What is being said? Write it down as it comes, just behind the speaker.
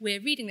We're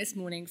reading this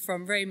morning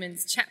from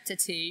Romans chapter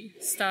 2,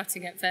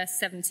 starting at verse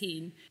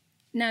 17.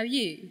 Now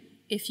you,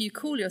 if you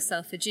call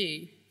yourself a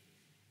Jew,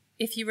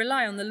 if you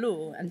rely on the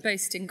law and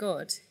boast in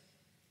God,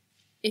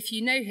 if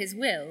you know his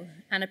will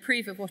and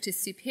approve of what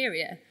is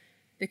superior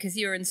because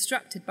you are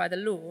instructed by the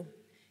law,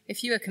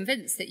 if you are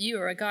convinced that you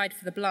are a guide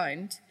for the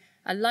blind,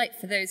 a light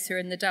for those who are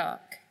in the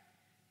dark,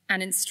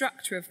 an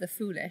instructor of the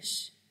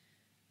foolish,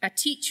 a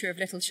teacher of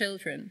little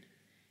children,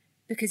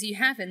 because you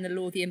have in the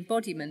law the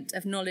embodiment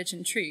of knowledge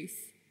and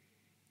truth,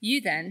 you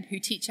then, who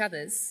teach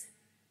others,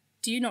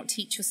 do you not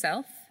teach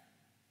yourself?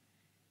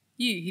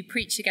 You who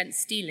preach against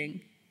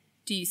stealing,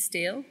 do you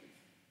steal?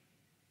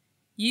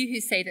 You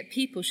who say that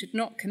people should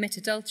not commit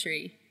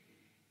adultery,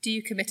 do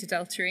you commit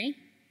adultery?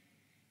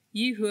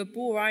 You who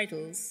abhor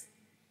idols,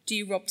 do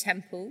you rob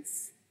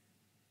temples?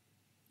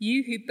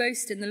 You who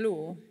boast in the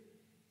law,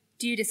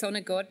 do you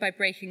dishonor God by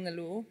breaking the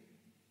law?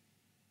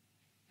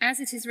 As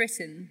it is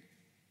written,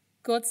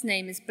 God's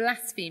name is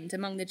blasphemed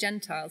among the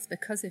Gentiles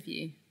because of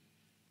you.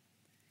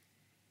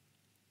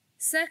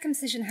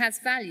 Circumcision has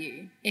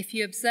value if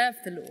you observe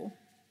the law,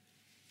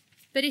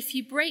 but if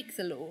you break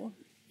the law,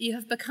 you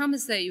have become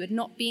as though you had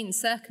not been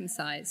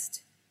circumcised.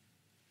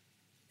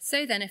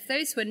 So then, if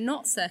those who are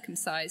not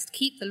circumcised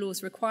keep the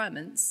law's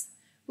requirements,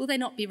 will they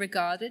not be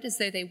regarded as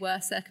though they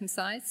were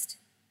circumcised?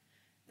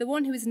 The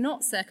one who is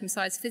not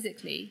circumcised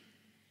physically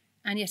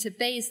and yet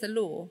obeys the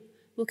law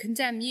will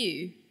condemn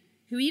you,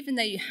 who even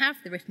though you have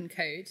the written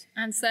code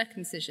and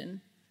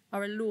circumcision,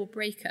 are a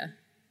lawbreaker.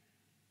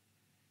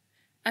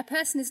 A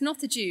person is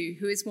not a Jew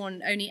who is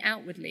one only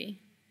outwardly,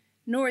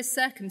 nor is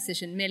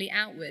circumcision merely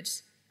outward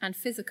and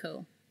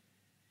physical.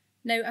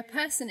 No, a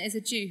person is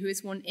a Jew who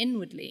is one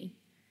inwardly,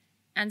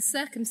 and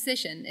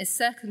circumcision is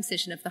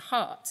circumcision of the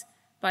heart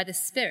by the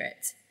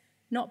Spirit,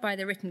 not by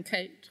the written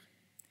code.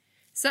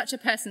 Such a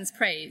person's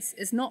praise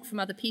is not from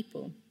other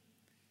people,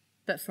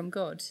 but from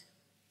God.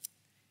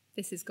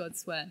 This is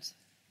God's word.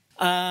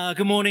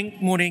 Good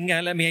morning.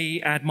 Let me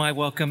add my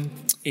welcome.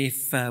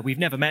 If we've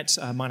never met,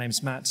 my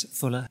name's Matt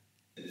Fuller.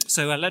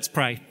 So let's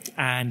pray,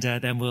 and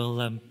then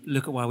we'll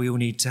look at why we all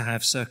need to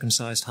have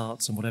circumcised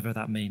hearts and whatever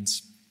that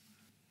means.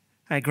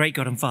 Great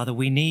God and Father,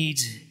 we need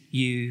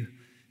you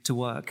to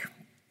work.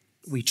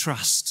 We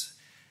trust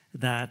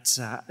that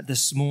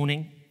this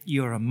morning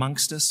you are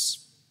amongst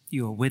us,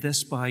 you are with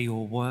us by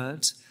your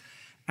word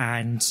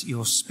and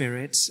your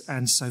Spirit.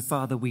 And so,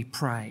 Father, we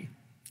pray,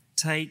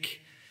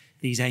 take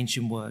these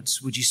ancient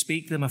words. Would you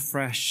speak them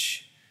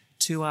afresh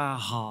to our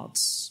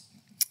hearts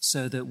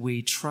so that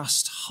we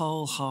trust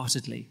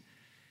wholeheartedly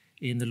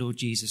in the Lord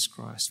Jesus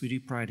Christ? We do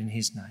pray it in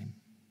his name.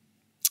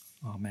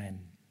 Amen.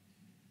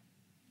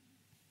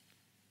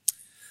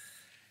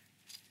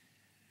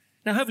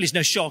 Now, hopefully it's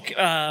no shock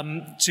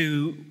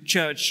to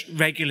church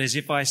regulars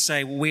if I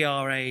say, well, we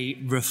are a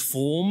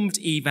reformed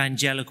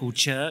evangelical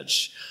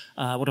church.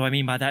 What do I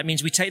mean by that? It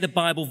means we take the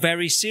Bible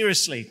very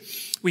seriously.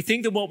 We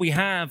think that what we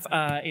have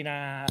in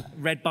our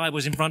red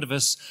Bibles in front of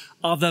us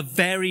are the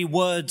very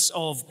words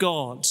of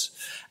God.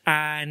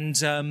 And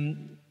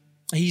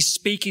he's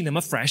speaking them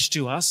afresh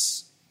to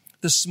us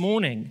this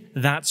morning.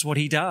 That's what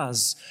he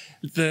does.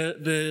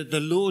 The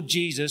Lord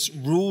Jesus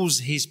rules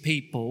his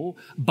people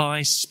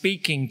by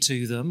speaking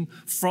to them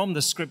from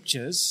the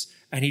scriptures,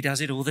 and he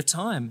does it all the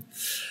time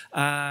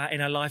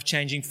in a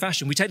life-changing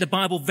fashion. We take the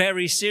Bible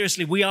very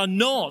seriously. We are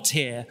not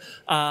here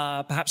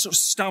perhaps sort of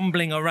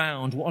stumbling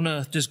around. What on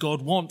earth does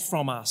God want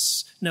from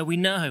us? No, we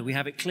know. We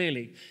have it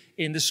clearly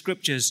in the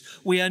scriptures.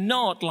 We are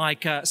not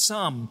like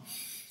some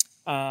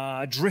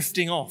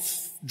drifting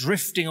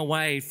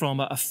away from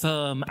a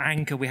firm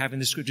anchor we have in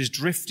the scriptures,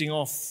 drifting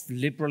off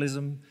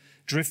liberalism,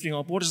 drifting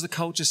off. What does the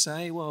culture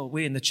say? Well,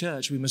 we in the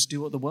church, we must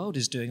do what the world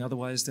is doing,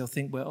 otherwise they'll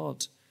think we're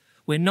odd.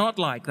 We're not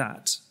like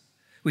that.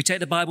 We take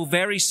the Bible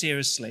very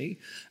seriously,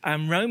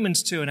 and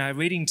Romans 2 in our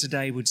reading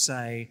today would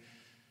say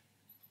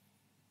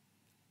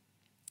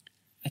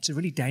it's a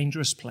really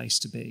dangerous place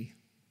to be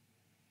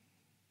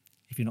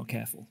if you're not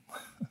careful.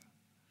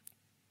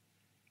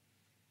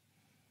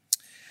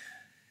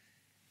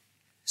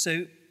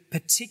 So,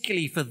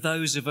 particularly for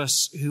those of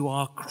us who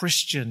are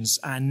Christians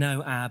and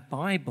know our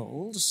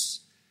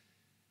Bibles,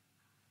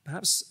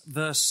 perhaps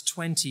verse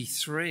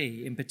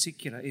 23 in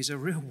particular is a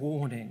real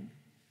warning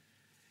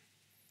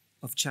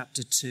of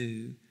chapter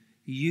 2.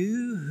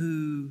 You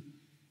who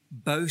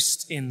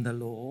boast in the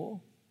law,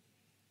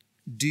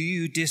 do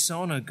you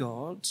dishonor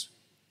God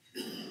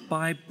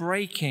by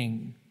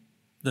breaking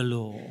the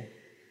law,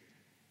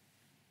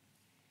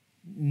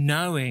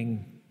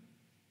 knowing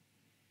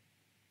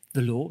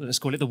the law, let's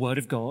call it the word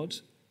of God,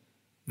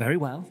 very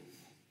well,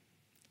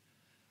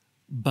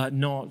 but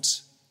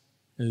not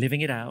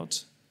living it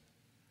out?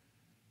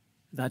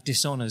 That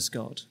dishonors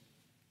God.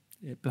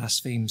 It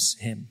blasphemes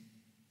him.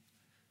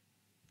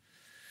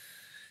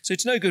 So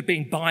it's no good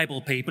being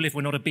Bible people if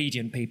we're not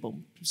obedient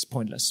people. It's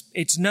pointless.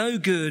 It's no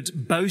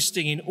good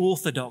boasting in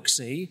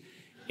orthodoxy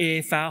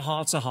if our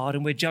hearts are hard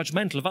and we're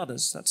judgmental of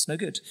others. That's no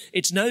good.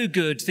 It's no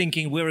good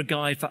thinking we're a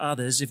guide for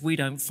others if we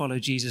don't follow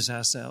Jesus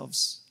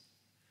ourselves.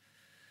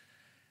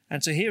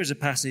 And so here is a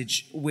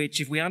passage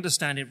which, if we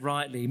understand it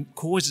rightly,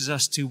 causes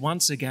us to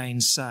once again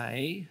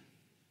say,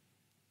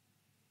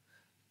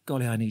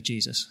 golly, I need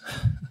Jesus.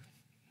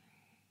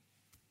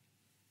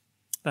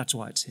 That's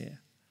why it's here.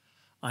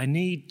 I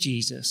need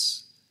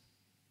Jesus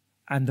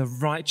and the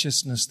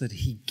righteousness that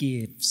he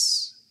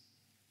gives,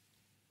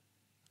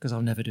 because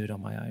I'll never do it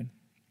on my own.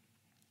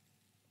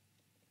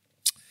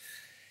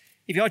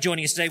 If you are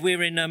joining us today,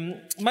 we're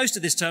in most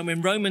of this term, we're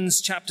in Romans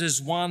chapters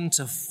 1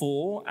 to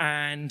 4,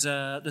 and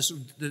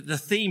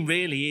the theme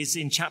really is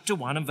in chapter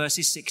 1 and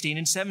verses 16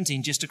 and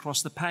 17, just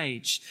across the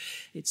page.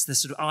 It's the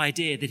sort of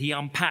idea that he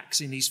unpacks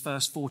in these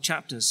first 4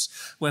 chapters,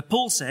 where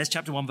Paul says,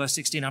 chapter 1, verse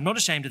 16, I'm not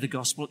ashamed of the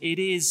gospel. It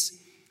is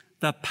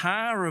the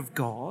power of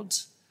God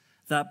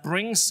that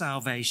brings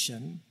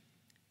salvation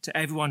to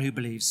everyone who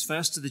believes,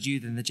 first to the Jew,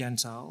 then the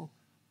Gentile,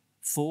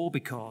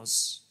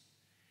 because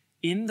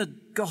in the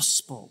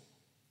gospel,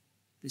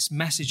 this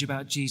message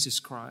about Jesus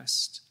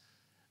Christ,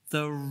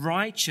 the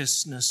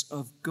righteousness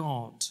of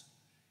God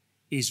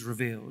is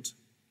revealed,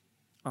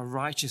 a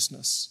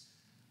righteousness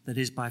that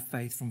is by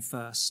faith from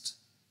first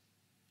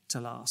to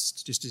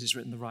last, just as it's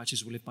written, the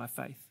righteous will live by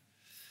faith.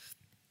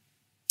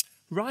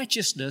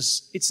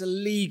 Righteousness, it's a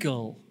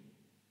legal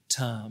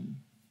term.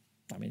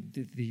 I mean,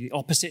 the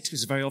opposite,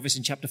 because it's very obvious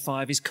in chapter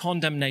 5, is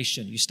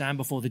condemnation. You stand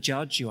before the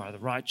judge, you are either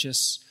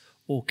righteous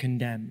or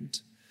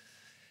condemned.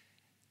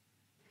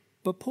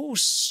 But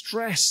Paul's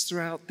stress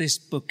throughout this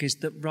book is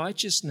that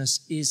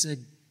righteousness is a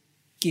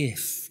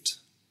gift.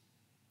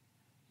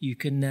 You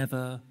can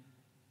never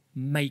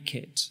make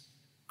it,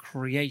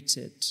 create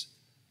it,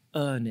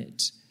 earn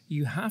it.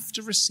 You have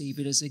to receive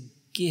it as a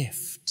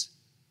gift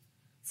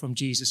from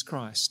Jesus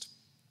Christ.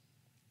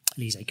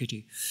 Lise, could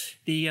you?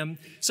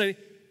 So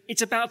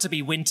it's about to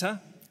be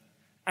winter,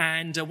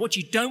 and what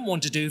you don't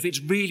want to do if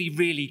it's really,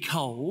 really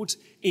cold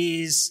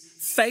is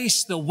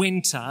face the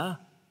winter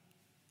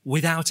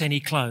without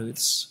any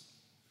clothes.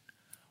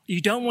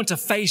 You don't want to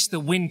face the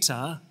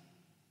winter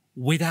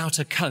without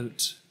a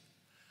coat.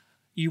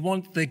 You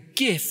want the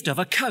gift of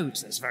a coat.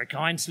 That's very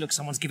kind. Look,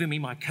 someone's given me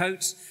my coat.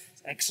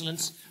 It's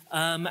excellent.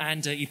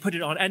 And you put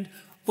it on. And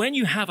when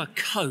you have a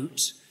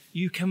coat,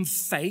 you can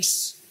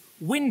face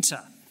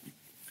winter.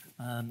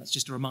 That's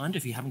just a reminder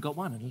if you haven't got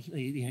one.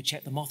 And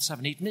check the moths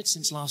haven't eaten it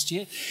since last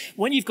year.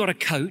 When you've got a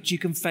coat, you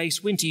can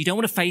face winter. You don't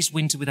want to face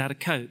winter without a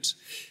coat.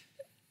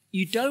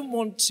 You don't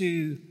want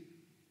to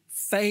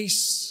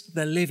face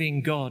the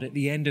living God at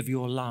the end of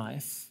your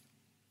life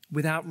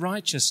without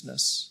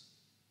righteousness.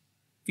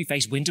 If you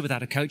face winter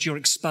without a coat, you're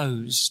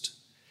exposed.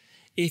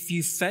 If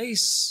you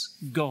face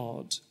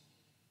God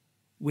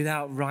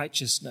without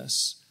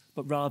righteousness,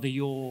 but rather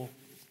you're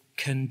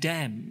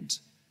condemned,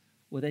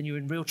 well, then you're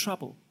in real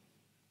trouble.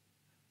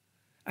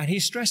 And he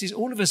stresses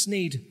all of us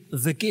need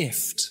the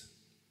gift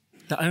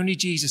that only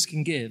Jesus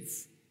can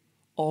give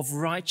of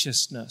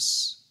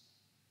righteousness,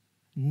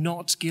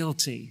 not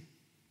guilty.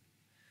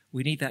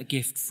 We need that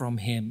gift from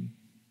him.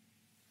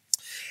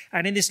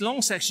 And in this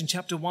long section,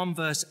 chapter 1,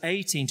 verse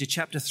 18 to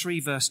chapter 3,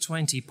 verse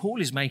 20,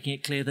 Paul is making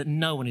it clear that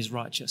no one is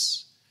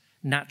righteous.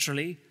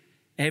 Naturally,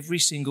 every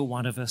single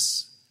one of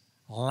us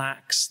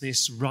lacks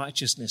this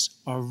righteousness,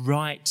 a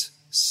right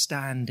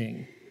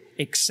standing,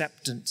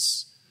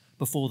 acceptance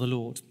before the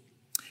Lord.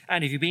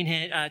 And if you've been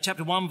here,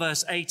 chapter 1,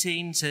 verse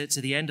 18 to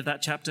the end of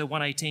that chapter,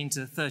 1:18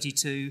 to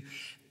 32,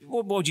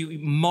 what would you,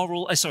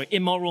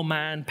 immoral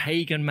man,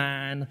 pagan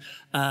man,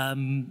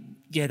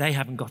 they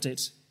haven't got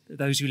it,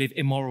 those who live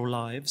immoral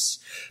lives.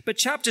 But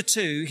chapter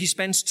 2, he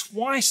spends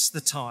twice the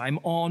time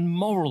on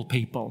moral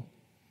people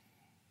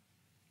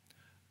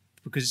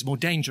because it's more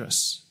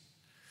dangerous.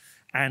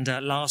 And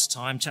last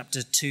time,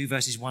 chapter 2,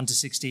 verses 1 to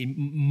 16,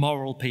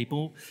 moral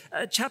people.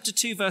 Chapter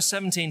 2, verse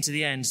 17 to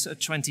the end,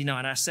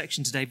 29, our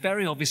section today,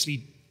 very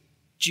obviously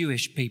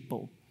Jewish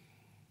people.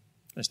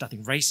 There's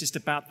nothing racist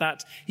about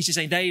that. He's just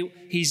saying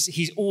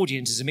his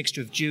audience is a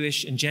mixture of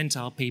Jewish and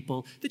Gentile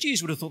people. The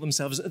Jews would have thought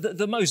themselves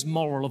the most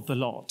moral of the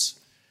lot.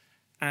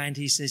 And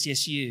he says,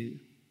 yes, you.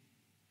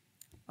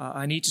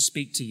 I need to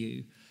speak to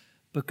you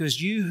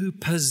because you who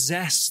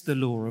possess the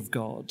law of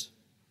God,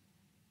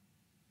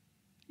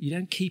 you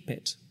don't keep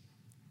it.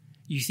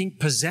 You think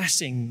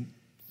possessing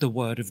the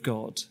word of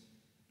God,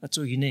 that's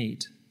all you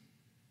need.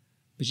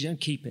 But you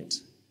don't keep it.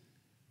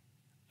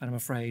 And I'm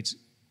afraid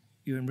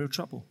you're in real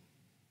trouble.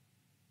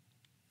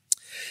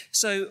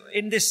 So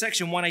in this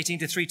section 118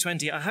 to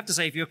 320, I have to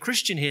say, if you're a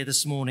Christian here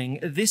this morning,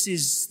 this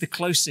is the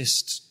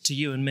closest to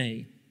you and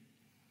me.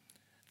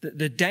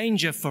 The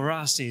danger for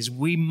us is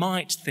we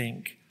might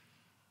think,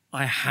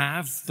 I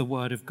have the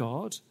word of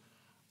God.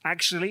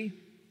 Actually,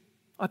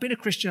 I've been a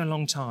Christian a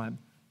long time.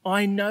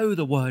 I know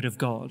the word of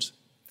God.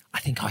 I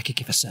think I could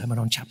give a sermon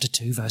on chapter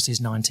 2, verses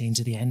 19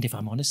 to the end, if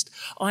I'm honest.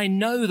 I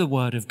know the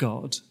word of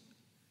God.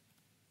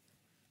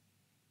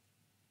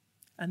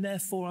 And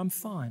therefore I'm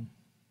fine.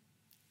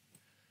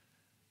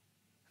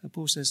 And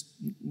Paul says,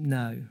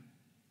 no,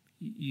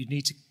 you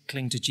need to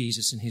cling to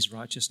Jesus and his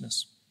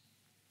righteousness.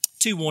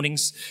 2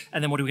 warnings,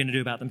 and then what are we going to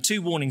do about them?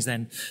 2 warnings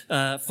then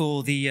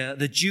for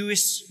the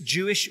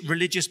Jewish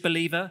religious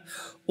believer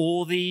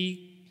or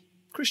the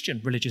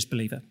Christian religious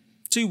believer.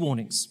 Two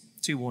warnings.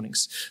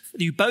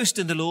 You boast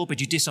in the law,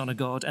 but you dishonor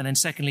God. And then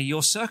secondly,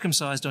 you're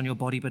circumcised on your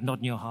body, but not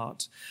in your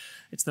heart.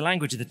 It's the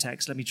language of the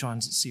text. Let me try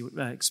and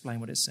explain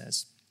what it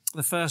says.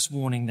 The first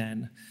warning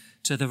then,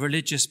 to the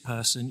religious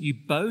person, you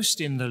boast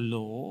in the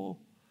law,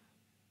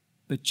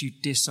 but you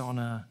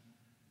dishonor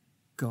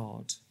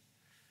God.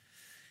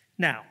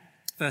 Now,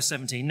 verse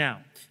 17.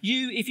 Now,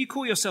 if you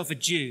call yourself a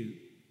Jew,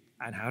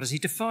 and how does he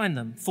define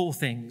them? 4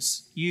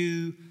 things.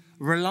 You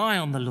rely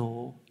on the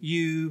law.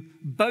 You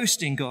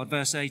boast in God,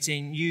 verse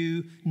 18.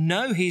 You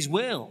know his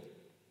will.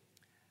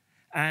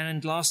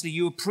 And lastly,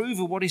 you approve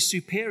of what is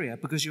superior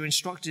because you're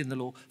instructed in the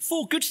law.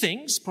 4 good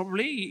things,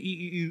 probably.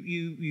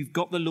 You've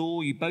got the law,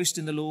 you boast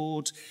in the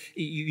Lord,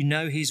 you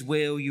know his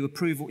will, you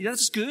approve.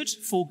 That's good.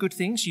 4 good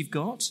things you've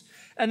got.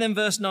 And then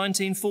verse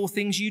 19, 4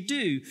 things you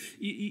do.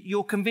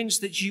 You're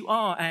convinced that you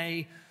are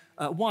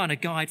 1, a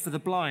guide for the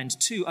blind.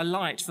 2, a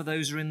light for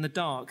those who are in the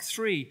dark.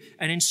 3,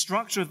 an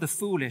instructor of the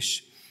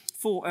foolish.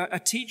 4, a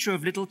teacher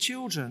of little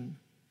children.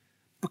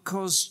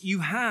 Because you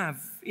have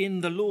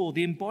in the law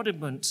the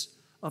embodiment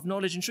of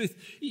knowledge and truth.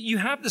 You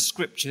have the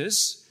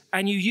scriptures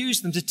and you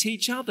use them to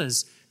teach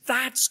others.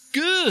 That's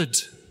good.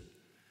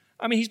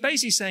 I mean, he's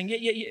basically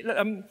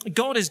saying,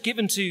 God has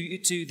given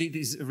to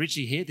this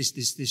originally here,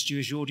 this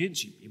Jewish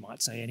audience, you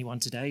might say anyone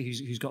today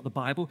who's got the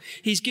Bible,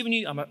 he's given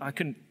you,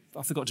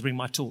 I forgot to bring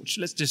my torch.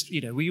 Let's just,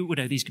 we all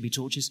know these could be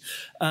torches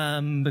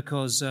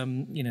because,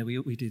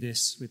 we do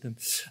this with them.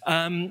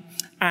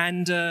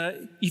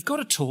 You've got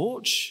a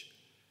torch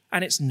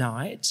and it's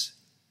night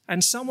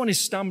and someone is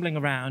stumbling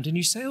around and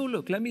you say, oh,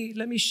 look, let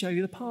me show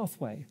you the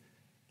pathway.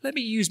 Let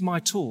me use my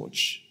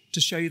torch to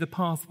show you the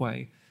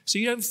pathway so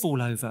you don't fall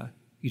over.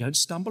 You don't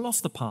stumble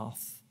off the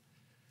path.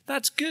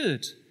 That's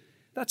good.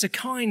 That's a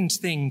kind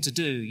thing to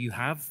do. You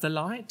have the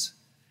light.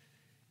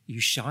 You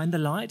shine the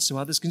light so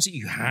others can see.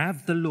 You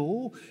have the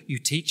law. You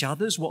teach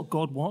others what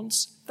God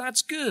wants.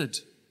 That's good.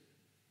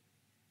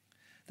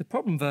 The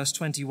problem, verse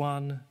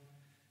 21,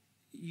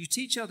 you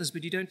teach others,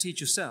 but you don't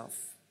teach yourself.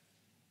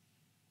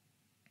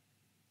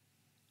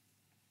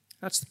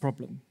 That's the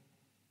problem.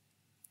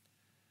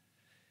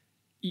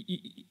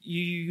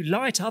 You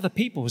light other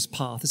people's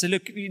path and say,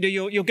 look,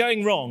 you're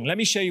going wrong. Let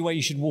me show you where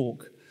you should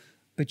walk.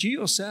 But you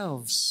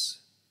yourselves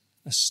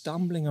are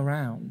stumbling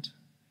around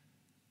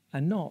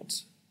and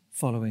not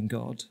following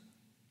God.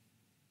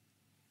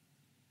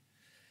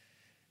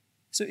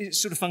 So it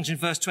sort of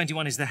functions. Verse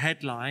 21 is the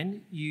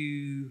headline.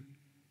 You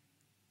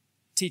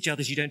teach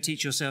others, you don't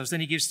teach yourselves. Then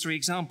he gives 3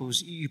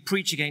 examples. You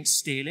preach against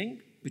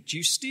stealing, but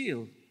you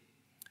steal.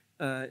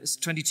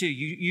 22,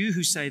 you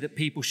who say that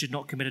people should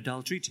not commit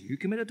adultery, do you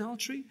commit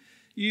adultery?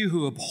 You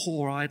who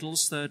abhor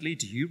idols, thirdly,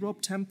 do you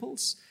rob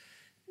temples?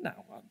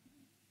 Now,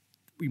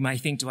 we may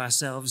think to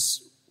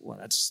ourselves, well,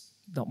 that's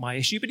not my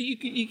issue, but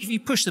if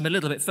you push them a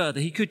little bit further,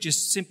 he could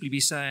just simply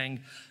be saying,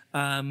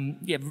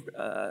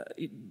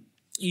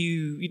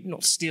 you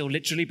not steal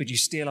literally, but you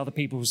steal other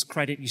people's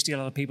credit, you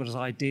steal other people's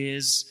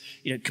ideas,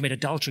 you don't commit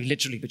adultery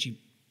literally, but you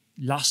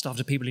lust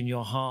after people in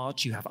your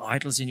heart, you have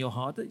idols in your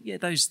heart,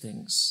 those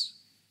things.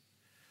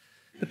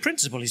 The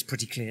principle is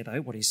pretty clear, though,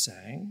 what he's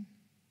saying.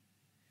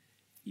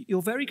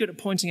 You're very good at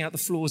pointing out the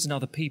flaws in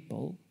other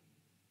people,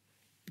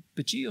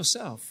 but you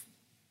yourself,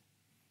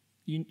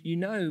 you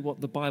know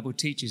what the Bible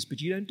teaches, but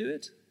you don't do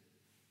it.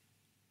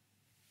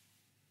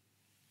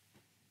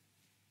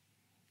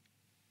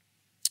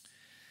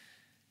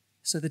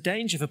 So the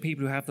danger for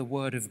people who have the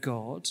Word of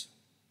God,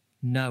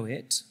 know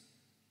it,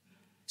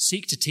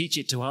 seek to teach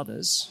it to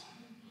others,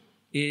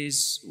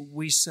 is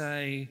we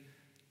say,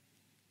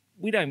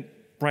 we don't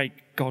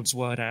break God's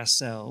word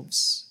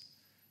ourselves.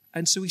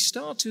 And so we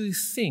start to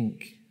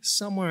think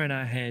somewhere in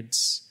our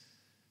heads,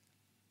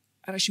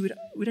 and actually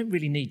we don't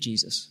really need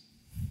Jesus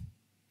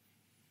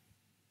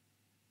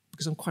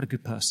because I'm quite a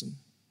good person.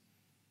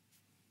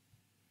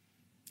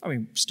 I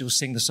mean, still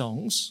sing the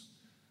songs,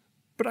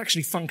 but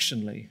actually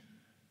functionally,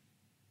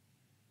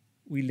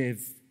 we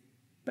live,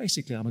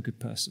 basically, I'm a good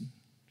person.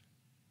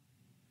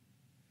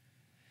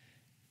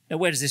 Now,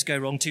 where does this go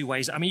wrong? 2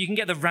 ways. I mean, you can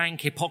get the rank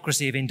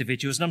hypocrisy of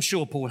individuals, and I'm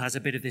sure Paul has a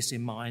bit of this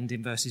in mind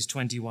in verses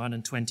 21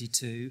 and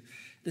 22.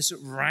 This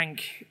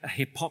rank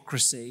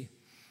hypocrisy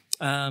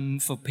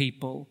for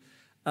people.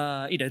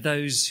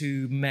 Those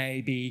who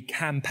maybe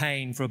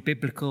campaign for a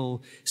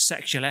biblical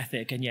sexual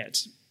ethic, and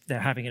yet they're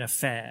having an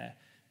affair,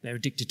 they're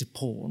addicted to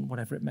porn,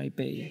 whatever it may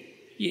be.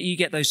 You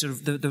get those sort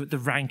of the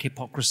rank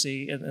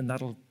hypocrisy, and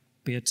that'll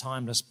be a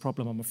timeless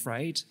problem, I'm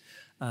afraid.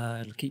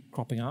 It'll keep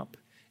cropping up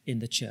in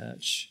the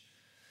church.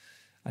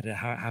 I don't know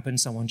how it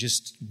happens. Someone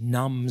just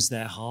numbs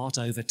their heart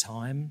over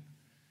time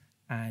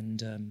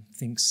and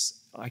thinks,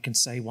 I can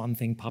say one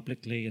thing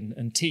publicly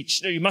and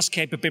teach. You must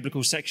keep a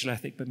biblical sexual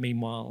ethic, but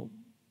meanwhile,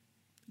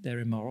 they're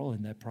immoral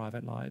in their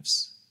private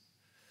lives.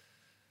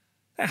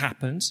 That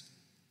happens.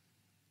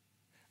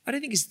 I don't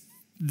think it's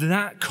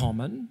that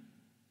common.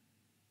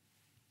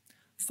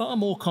 Far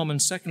more common,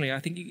 secondly, I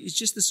think it's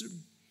just this sort of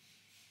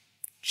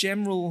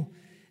general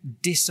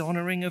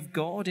dishonouring of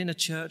God in a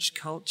church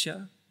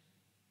culture.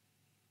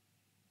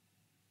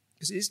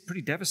 Because it is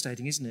pretty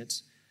devastating, isn't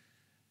it?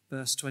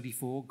 Verse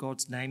 24,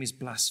 God's name is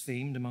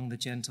blasphemed among the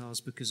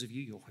Gentiles because of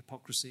you, your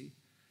hypocrisy.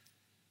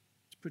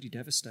 It's pretty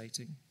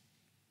devastating.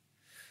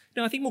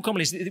 Now, I think more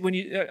commonly, when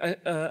you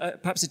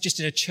perhaps just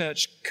in a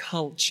church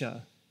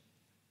culture,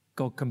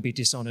 God can be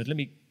dishonoured. Let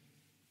me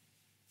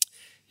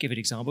give an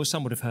example.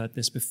 Some would have heard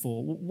this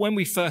before. When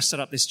we first set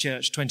up this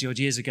church 20-odd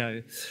years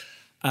ago,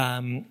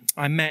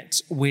 I met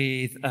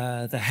with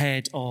the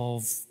head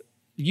of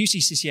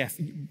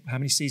UCCF. How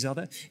many C's are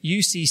there?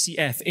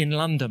 UCCF in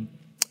London,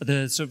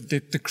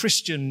 the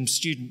Christian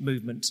student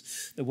movement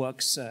that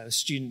works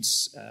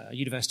students,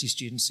 university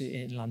students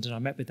in London. I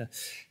met with the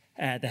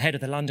head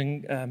of the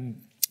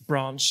London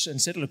branch and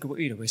said, look,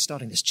 we're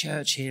starting this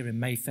church here in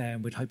Mayfair,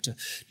 and we'd hope to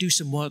do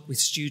some work with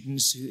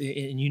students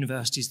in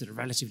universities that are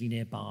relatively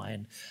nearby,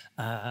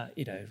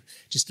 and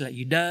just to let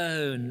you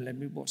know,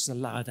 and what's the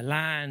lie of the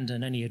land,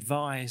 and any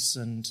advice.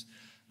 And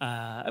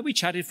we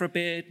chatted for a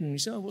bit, and he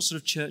said, what sort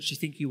of church do you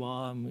think you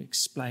are? And we're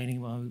explaining,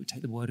 well, we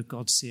take the word of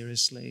God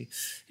seriously.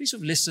 He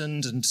sort of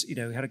listened, and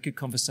we had a good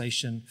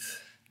conversation.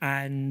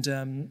 And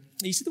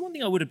he said, the one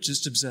thing I would have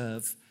just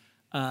observed,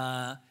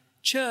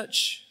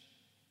 Church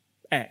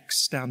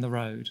X down the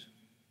road,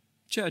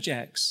 Church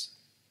X,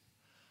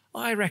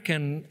 I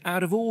reckon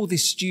out of all the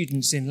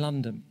students in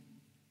London,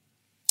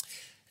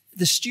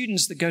 the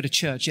students that go to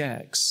Church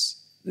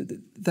X,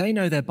 they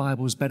know their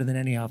Bibles better than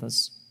any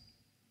others.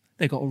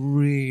 They've got a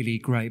really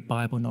great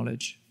Bible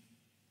knowledge.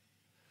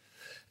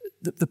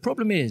 The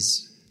problem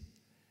is,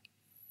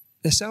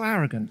 they're so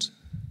arrogant,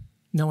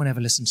 no one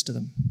ever listens to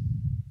them.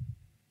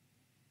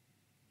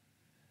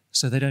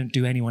 So they don't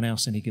do anyone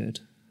else any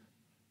good.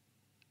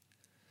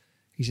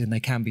 He said, and they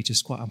can be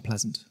just quite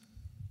unpleasant.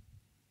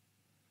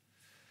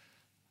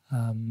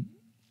 And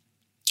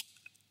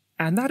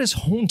that has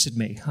haunted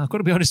me. I've got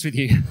to be honest with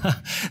you.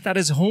 That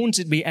has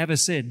haunted me ever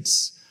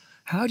since.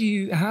 How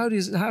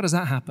does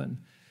that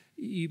happen?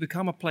 You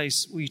become a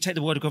place where you take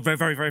the word of God very,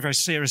 very, very, very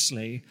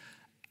seriously,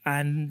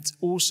 and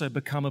also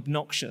become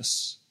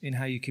obnoxious in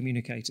how you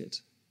communicate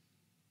it.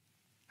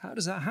 How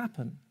does that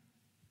happen?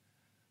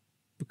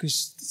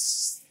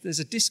 Because there's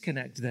a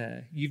disconnect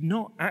there. You've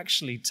not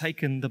actually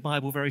taken the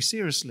Bible very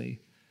seriously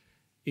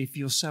if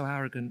you're so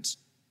arrogant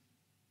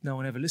no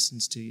one ever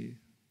listens to you.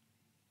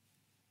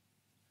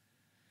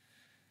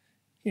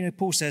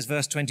 Paul says,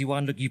 verse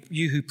 21, look,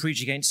 you who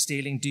preach against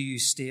stealing, do you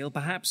steal?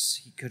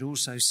 Perhaps he could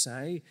also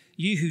say,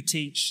 you who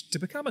teach, to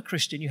become a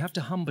Christian, you have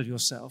to humble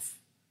yourself.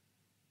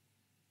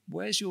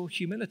 Where's your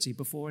humility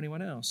before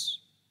anyone else?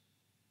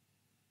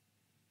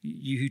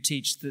 You who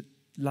teach that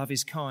love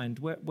is kind,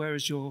 where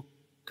is your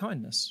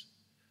kindness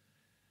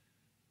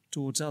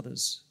towards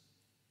others?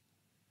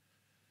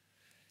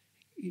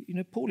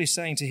 Paul is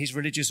saying to his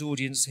religious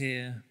audience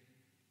here,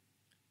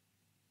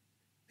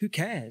 who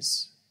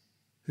cares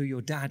who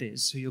your dad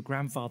is, who your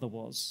grandfather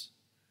was?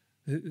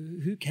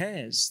 Who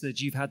cares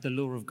that you've had the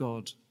law of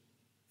God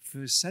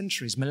for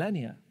centuries,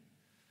 millennia?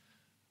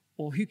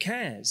 Or who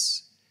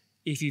cares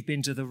if you've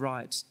been to the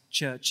right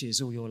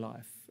churches all your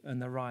life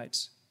and the right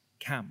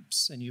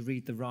camps, and you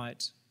read the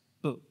right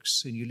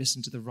books and you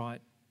listen to the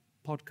right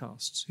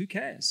podcasts? Who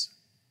cares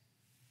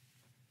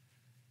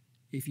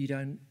if you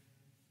don't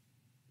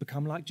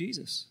become like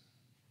Jesus?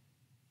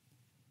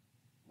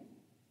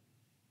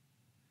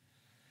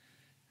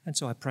 And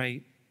so I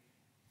pray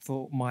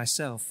for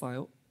myself,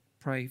 I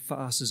pray for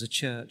us as a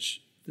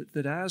church,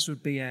 that ours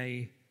would be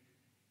a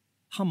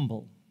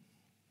humble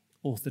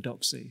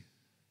orthodoxy,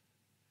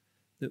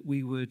 that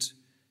we would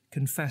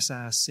confess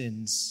our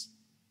sins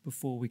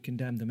before we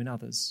condemn them in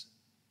others.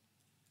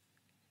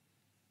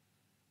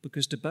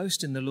 Because to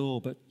boast in the law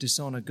but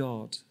dishonour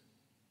God,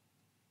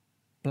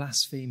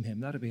 blaspheme him,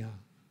 that'd be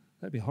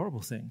a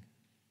horrible thing.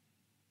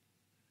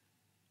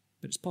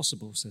 But it's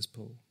possible, says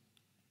Paul.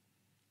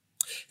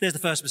 There's the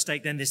first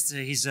mistake then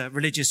his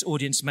religious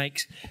audience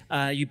makes.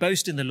 You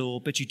boast in the law,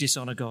 but you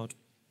dishonour God.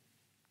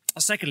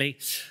 Secondly,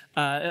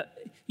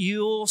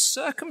 you're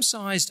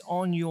circumcised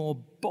on your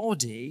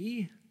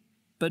body,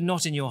 but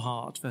not in your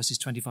heart, verses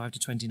 25 to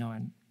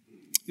 29.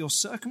 You're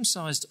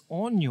circumcised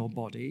on your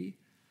body,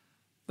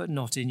 but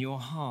not in your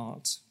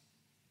heart.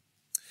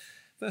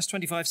 Verse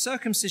 25,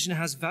 circumcision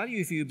has value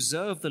if you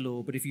observe the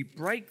law, but if you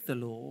break the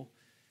law,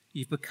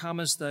 you've become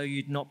as though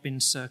you'd not been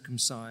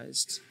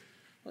circumcised.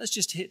 Let's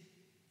just hit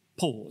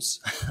pause.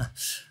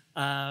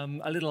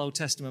 A little Old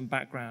Testament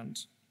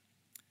background.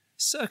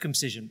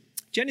 Circumcision.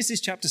 Genesis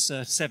chapter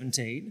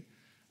 17,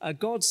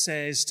 God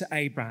says to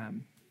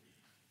Abraham,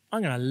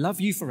 I'm going to love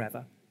you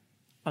forever.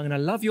 I'm going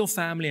to love your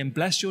family and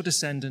bless your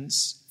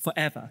descendants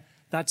forever.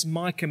 That's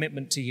my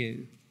commitment to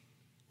you.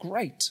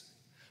 Great.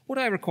 What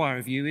I require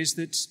of you is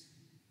that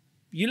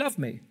you love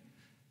me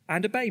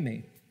and obey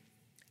me.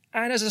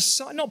 And as a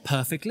sign, not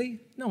perfectly,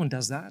 no one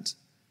does that,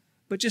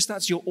 but just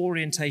that's your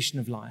orientation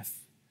of life.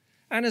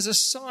 And as a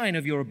sign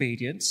of your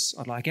obedience,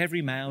 I'd like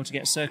every male to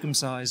get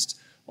circumcised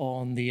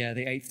on the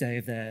 8th day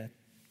of their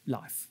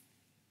life.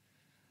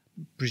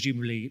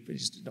 Presumably,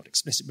 it's not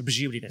explicit, but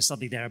presumably there's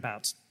something there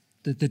about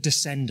the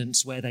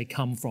descendants, where they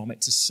come from.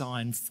 It's a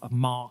sign, a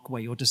mark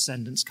where your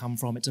descendants come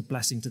from. It's a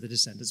blessing to the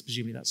descendants.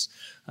 Presumably that's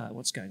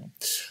what's going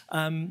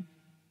on.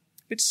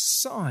 It's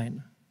a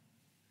sign.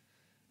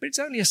 But it's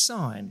only a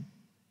sign.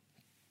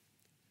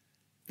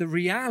 The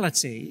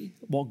reality,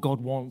 what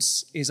God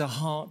wants, is a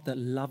heart that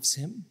loves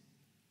him,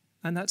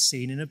 and that's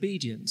seen in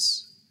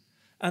obedience.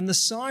 And the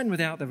sign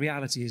without the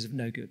reality is of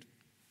no good.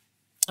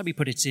 Let me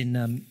put it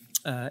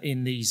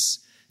in these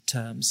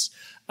terms.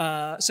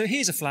 So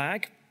here's a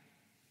flag.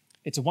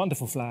 It's a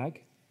wonderful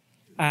flag.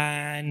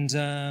 And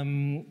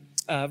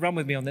run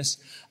with me on this.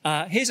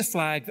 Here's a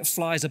flag that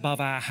flies above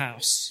our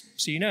house.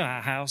 So you know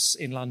our house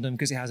in London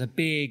because it has a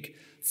big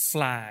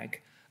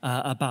flag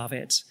above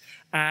it.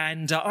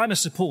 And I'm a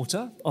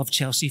supporter of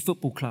Chelsea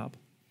Football Club.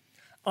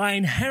 I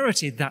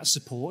inherited that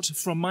support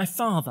from my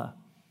father,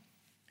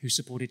 who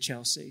supported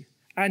Chelsea,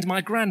 and my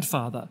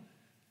grandfather,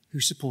 who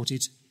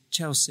supported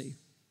Chelsea.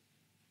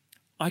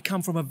 I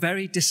come from a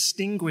very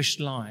distinguished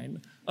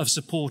line of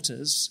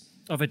supporters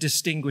of a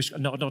distinguished,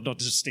 not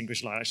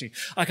distinguished line, actually.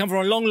 I come from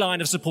a long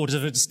line of supporters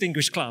of a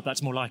distinguished club.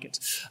 That's more like it.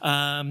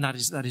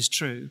 That is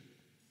true.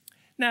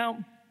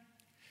 Now,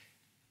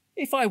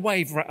 if I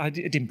wave, I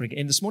didn't bring it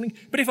in this morning,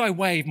 but if I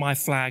wave my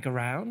flag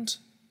around,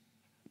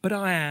 but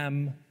I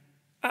am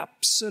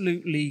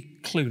absolutely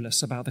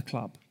clueless about the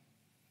club,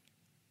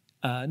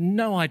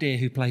 no idea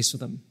who plays for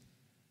them,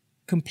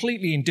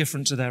 completely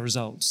indifferent to their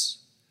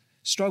results,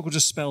 struggle to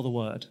spell the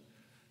word.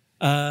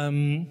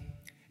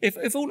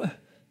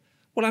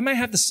 Well, I may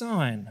have the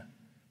sign,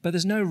 but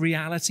there's no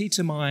reality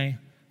to my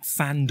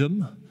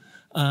fandom.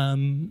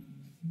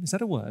 Is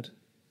that a word?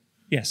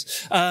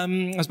 Yes. I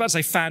was about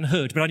to say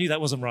fanhood, but I knew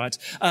that wasn't right.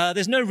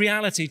 There's no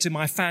reality to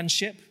my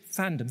fanship.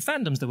 Fandom.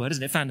 Fandom's the word,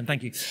 isn't it? Fandom,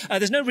 thank you.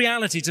 There's no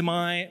reality to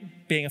my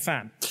being a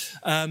fan.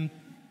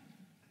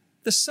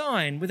 The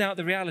sign without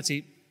the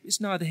reality is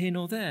neither here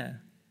nor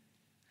there.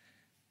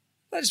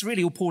 That is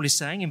really all Paul is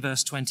saying in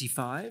verse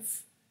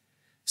 25.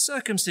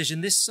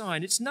 Circumcision, this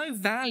sign, it's no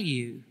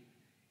value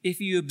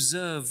if you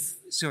observe,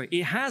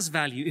 it has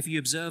value if you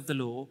observe the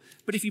law,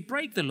 but if you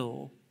break the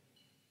law,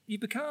 you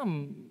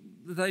become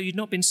though you'd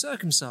not been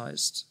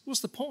circumcised.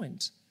 What's the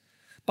point?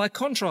 By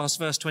contrast,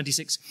 verse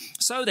 26,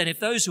 so then if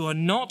those who are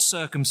not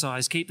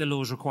circumcised keep the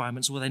law's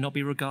requirements, will they not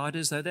be regarded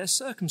as though they're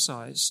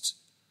circumcised?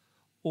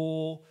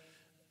 Or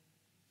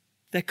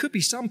there could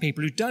be some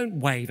people who don't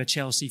wave a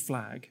Chelsea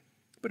flag,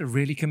 but are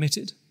really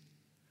committed.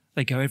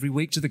 They go every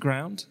week to the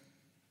ground.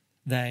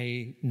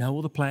 They know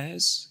all the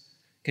players,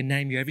 can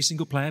name you every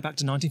single player back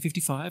to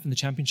 1955 and the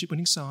championship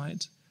winning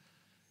side.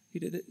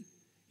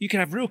 You can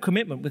have real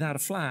commitment without a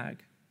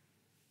flag.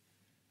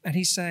 And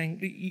he's saying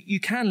you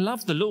can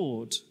love the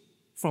Lord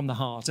from the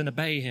heart and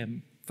obey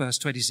him, verse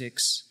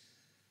 26,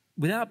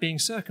 without being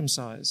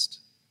circumcised.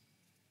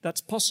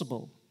 That's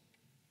possible.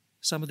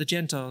 Some of the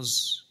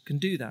Gentiles can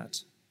do that.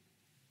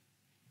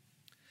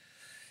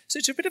 So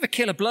it's a bit of a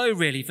killer blow,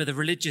 really, for the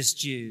religious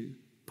Jew.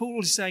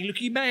 Paul is saying,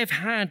 look, you may have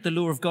had the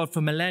law of God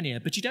for millennia,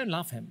 but you don't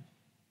love him.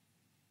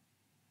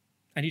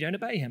 And you don't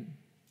obey him.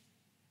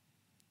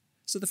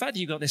 So the fact that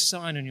you've got this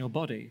sign on your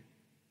body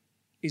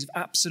is of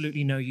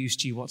absolutely no use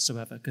to you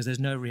whatsoever, because there's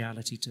no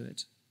reality to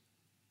it.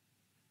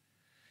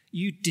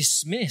 You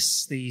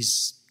dismiss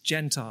these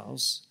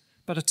Gentiles,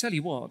 but I tell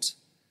you what,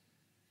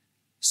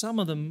 some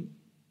of them,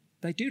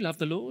 they do love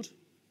the Lord.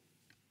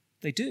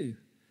 They do.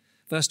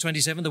 Verse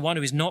 27, the one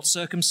who is not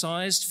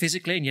circumcised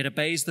physically and yet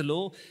obeys the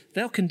law,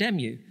 they'll condemn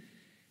you,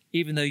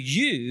 even though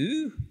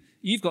you've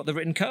got the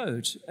written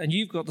code and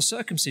you've got the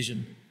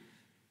circumcision.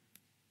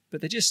 But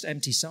they're just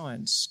empty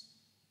signs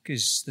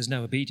because there's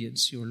no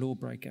obedience. You're a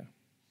lawbreaker.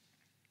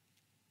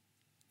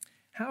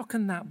 How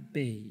can that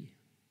be?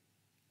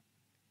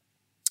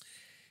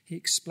 He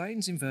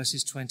explains in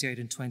verses 28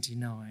 and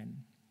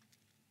 29.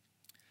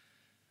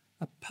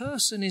 A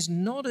person is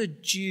not a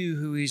Jew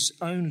who is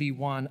only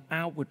one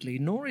outwardly,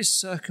 nor is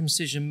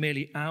circumcision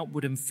merely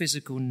outward and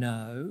physical.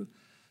 No,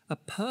 a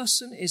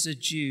person is a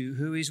Jew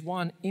who is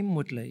one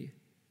inwardly,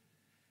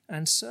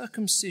 and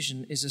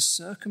circumcision is a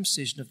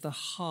circumcision of the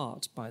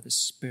heart by the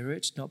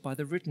Spirit, not by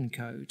the written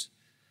code.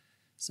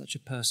 Such a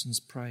person's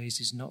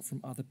praise is not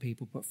from other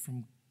people, but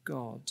from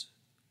God.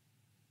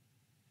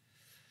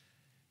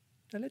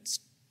 Now let's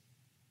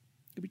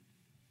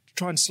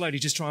try and slowly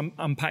just try and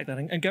unpack that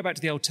and go back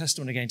to the Old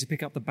Testament again to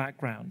pick up the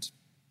background.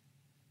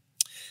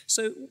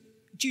 So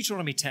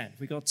Deuteronomy 10,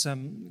 we got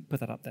put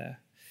that up there.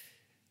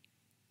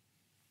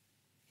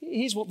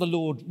 Here's what the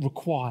Lord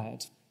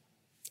required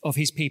of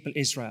his people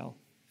Israel.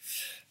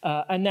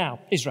 And now,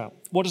 Israel,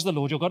 what does the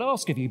Lord your God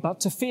ask of you? But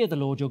to fear the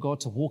Lord your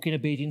God, to walk in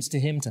obedience to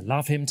him, to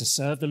love him, to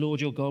serve the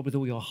Lord your God with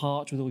all your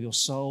heart, with all your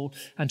soul,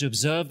 and to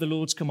observe the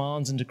Lord's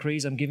commands and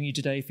decrees I'm giving you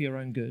today for your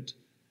own good.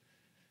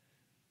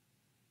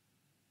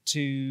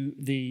 To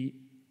the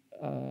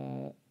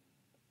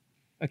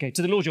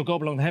Lord your God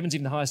belong the heavens,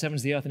 even the highest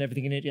heavens, the earth and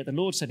everything in it. Yet the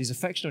Lord set his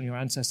affection on your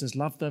ancestors,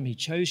 loved them. He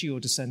chose you, your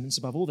descendants,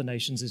 above all the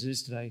nations as it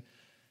is today.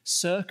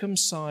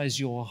 Circumcise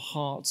your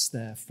hearts,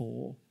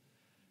 therefore,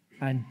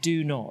 and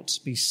do not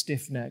be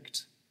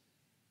stiff-necked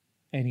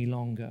any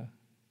longer.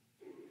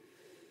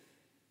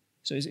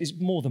 So it's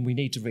more than we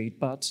need to read,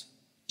 but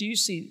do you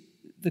see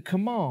the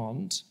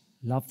command,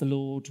 love the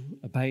Lord,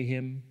 obey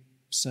him,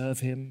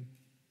 serve him,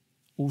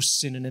 all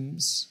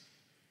synonyms?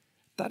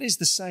 That is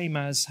the same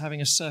as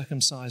having a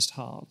circumcised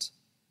heart.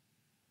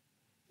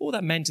 All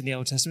that meant in the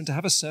Old Testament, to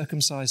have a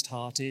circumcised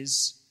heart,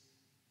 is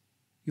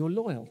you're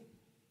loyal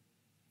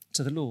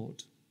to the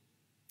Lord.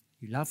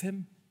 You love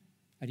him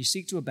and you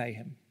seek to obey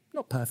him.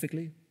 Not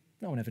perfectly,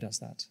 no one ever does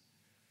that.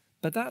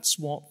 But that's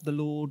what the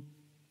Lord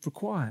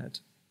required.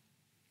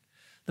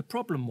 The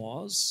problem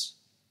was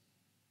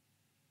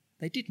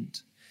they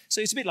didn't. So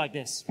it's a bit like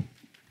this.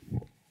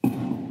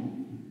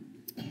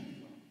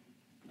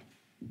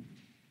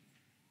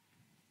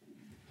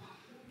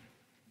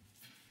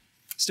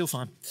 Still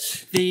fine.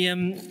 A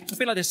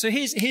bit like this. So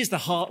here's the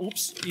heart.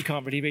 Oops, you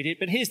can't really read it,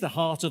 but here's the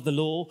heart of the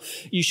law.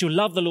 You shall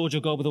love the Lord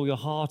your God with all your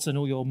heart and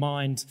all your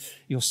mind,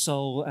 your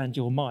soul and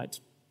your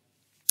might.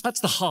 That's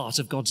the heart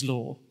of God's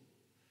law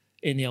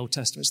in the Old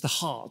Testament. It's the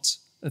heart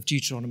of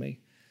Deuteronomy.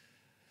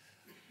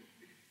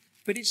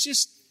 But it's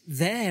just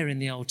there in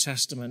the Old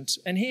Testament.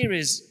 And here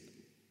is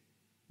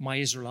my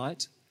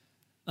Israelite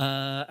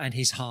and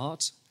his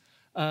heart.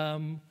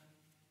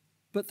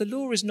 But the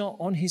law is not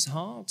on his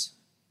heart.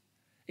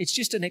 It's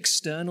just an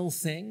external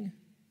thing.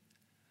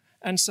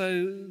 And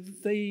so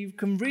they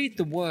can read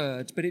the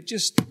word, but it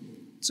just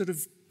sort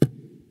of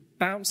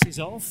bounces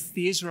off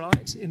the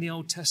Israelite in the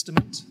Old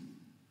Testament.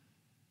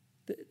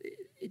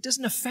 It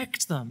doesn't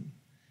affect them.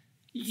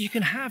 You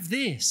can have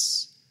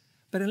this,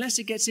 but unless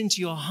it gets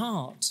into your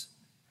heart,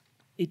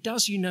 it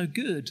does you no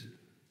good.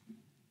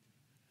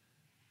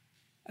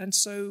 And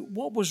so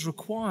what was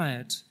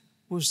required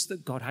was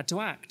that God had to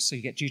act. So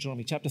you get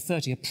Deuteronomy chapter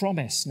 30, a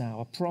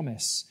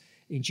promise.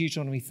 In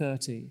Deuteronomy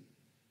 30,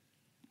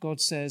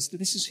 God says,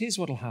 here's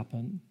what will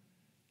happen.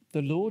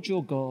 The Lord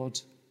your God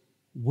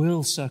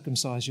will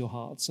circumcise your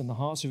hearts and the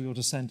hearts of your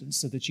descendants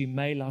so that you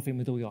may love him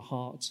with all your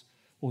heart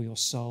or your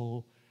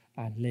soul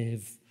and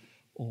live.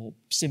 Or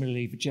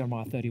similarly,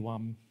 Jeremiah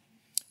 31,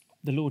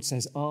 the Lord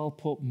says, I'll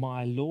put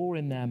my law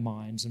in their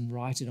minds and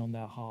write it on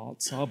their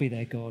hearts. I'll be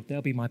their God.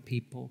 They'll be my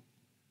people.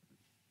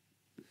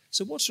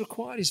 So what's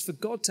required is for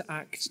God to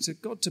act,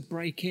 God to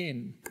break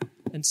in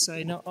and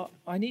say, no,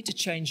 I need to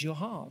change your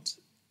heart.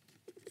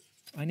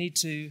 I need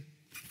to...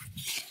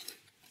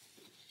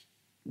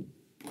 You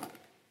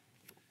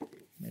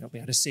may not be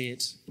able to see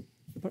it,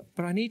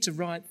 but I need to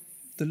write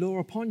the law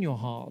upon your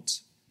heart,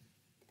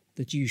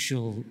 that you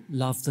shall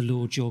love the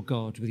Lord your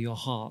God with your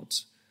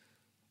heart,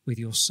 with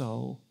your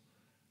soul,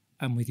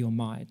 and with your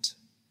might.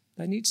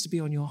 That needs to be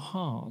on your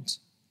heart.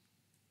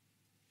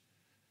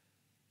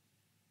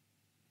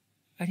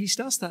 And he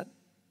does that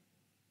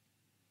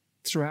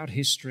throughout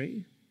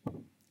history.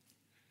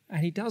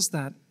 And he does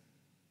that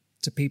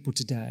to people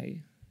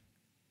today.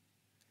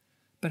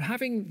 But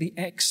having the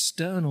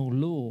external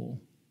law,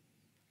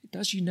 it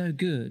does you no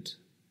good.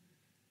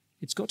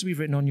 It's got to be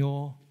written on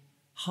your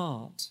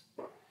heart,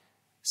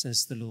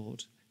 says the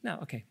Lord. Now,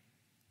 okay,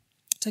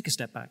 take a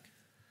step back.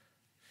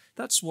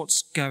 That's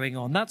what's going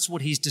on. That's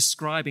what he's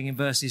describing in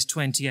verses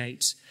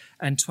 28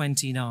 and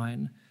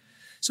 29.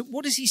 So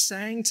what is he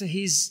saying to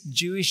his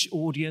Jewish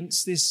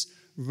audience, this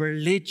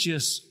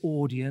religious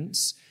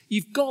audience?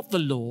 You've got the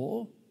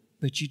law,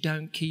 but you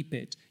don't keep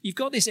it. You've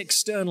got this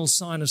external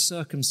sign of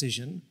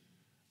circumcision,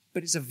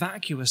 but it's a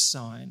vacuous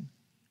sign.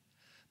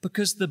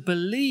 Because the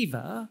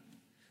believer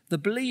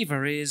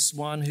is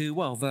one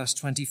who, verse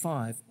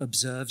 25,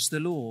 observes the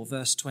law.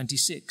 Verse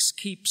 26,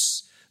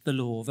 keeps the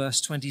law.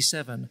 Verse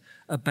 27,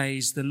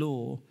 obeys the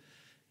law.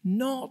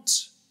 Not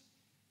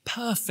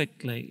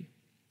perfectly,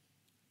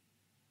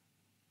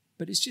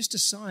 but it's just a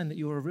sign that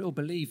you're a real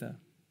believer.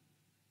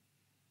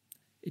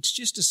 It's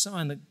just a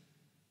sign that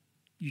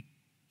you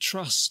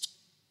trust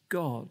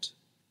God,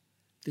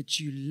 that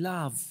you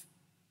love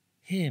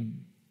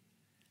him,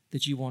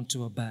 that you want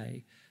to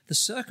obey. The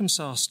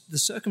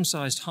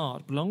circumcised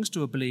heart belongs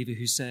to a believer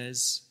who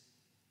says,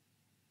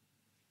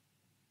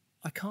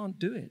 I can't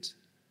do it.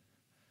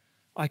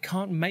 I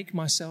can't make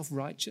myself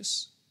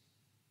righteous.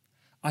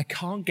 I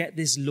can't get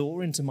this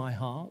law into my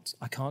heart.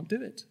 I can't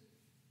do it.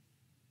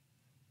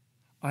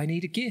 I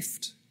need a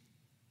gift.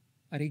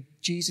 I need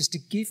Jesus to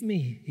give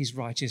me his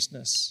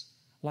righteousness,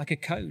 like a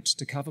coat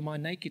to cover my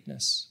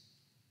nakedness.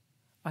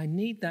 I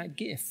need that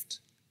gift.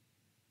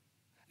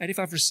 And if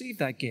I've received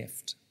that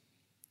gift,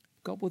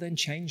 God will then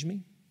change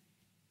me.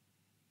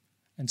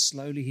 And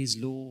slowly his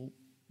law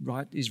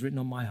is written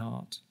on my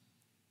heart.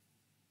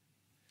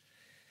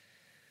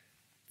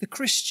 The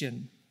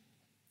Christian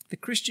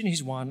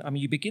is one.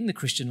 You begin the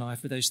Christian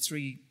life with those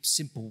three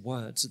simple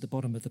words at the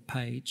bottom of the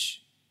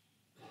page.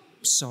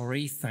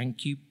 Sorry,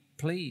 thank you,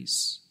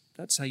 please.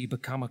 That's how you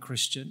become a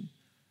Christian.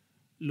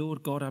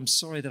 Lord God, I'm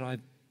sorry that I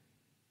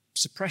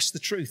suppressed the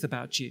truth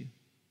about you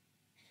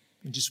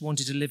and just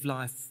wanted to live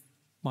life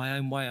my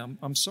own way.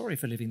 I'm sorry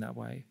for living that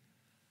way.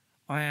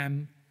 I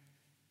am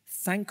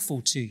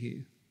thankful to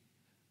you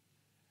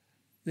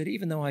that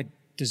even though I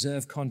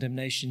deserve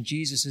condemnation,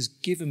 Jesus has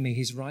given me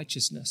his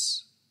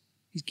righteousness.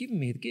 He's given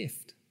me the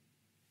gift.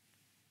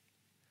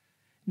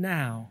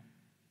 Now,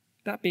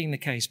 That being the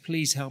case,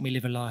 please help me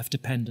live a life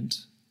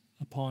dependent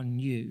upon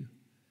you,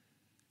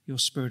 your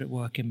Spirit at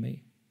work in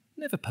me.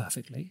 Never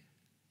perfectly,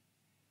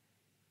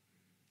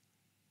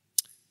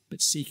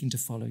 but seeking to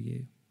follow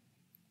you.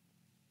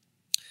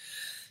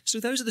 So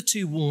those are the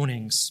two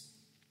warnings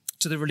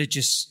to the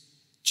religious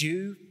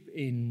Jew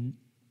in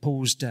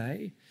Paul's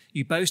day.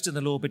 You boast in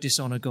the law but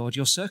dishonour God.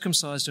 You're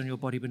circumcised on your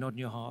body but not in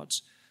your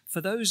heart.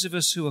 For those of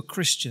us who are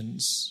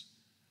Christians,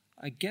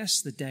 I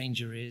guess the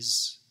danger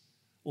is,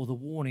 or the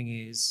warning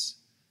is,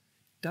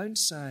 don't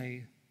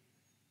say,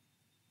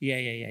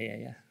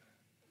 yeah.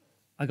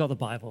 I got the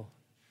Bible.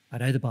 I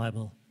know the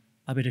Bible.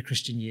 I've been a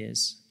Christian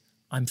years.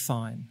 I'm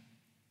fine.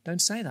 Don't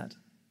say that.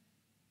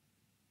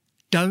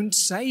 Don't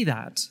say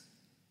that.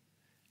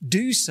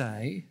 Do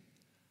say,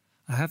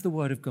 I have the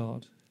Word of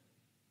God.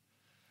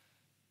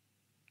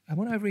 And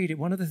when I read it,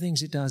 one of the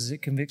things it does is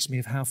it convicts me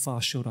of how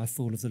far short I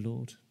fall of the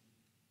Lord.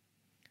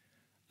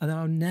 And that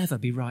I'll never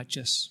be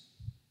righteous.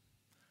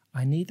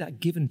 I need that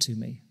given to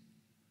me.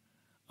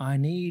 I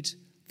need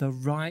the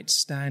right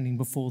standing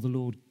before the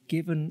Lord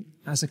given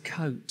as a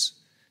coat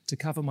to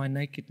cover my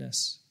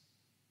nakedness.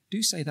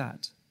 Do say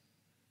that.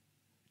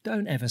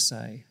 Don't ever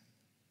say,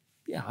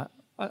 yeah,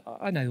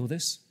 I know all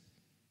this.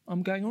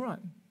 I'm going all right.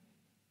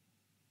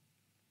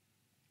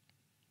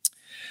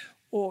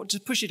 Or to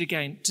push it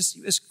again,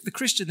 as the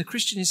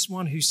Christian is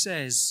one who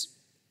says,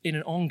 in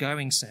an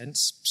ongoing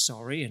sense,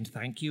 sorry and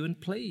thank you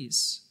and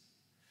please.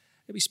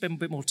 Let me spend a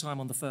bit more time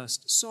on the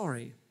first.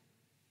 Sorry.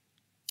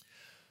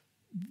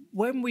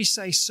 When we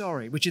say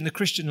sorry, which in the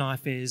Christian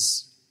life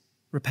is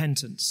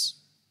repentance,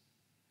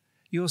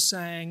 you're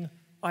saying,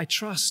 I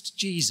trust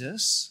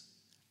Jesus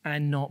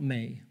and not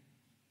me.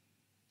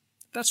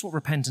 That's what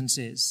repentance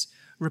is.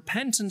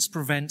 Repentance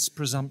prevents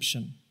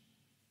presumption.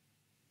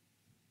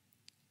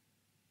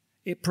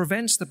 It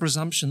prevents the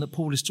presumption that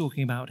Paul is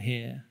talking about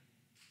here.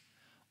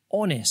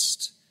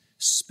 Honest,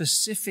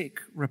 specific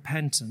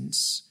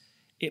repentance,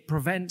 it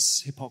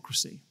prevents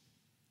hypocrisy.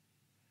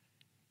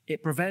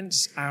 It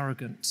prevents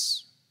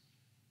arrogance.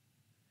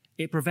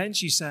 It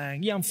prevents you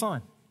saying, yeah, I'm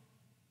fine.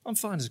 I'm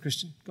fine as a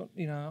Christian.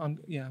 I'm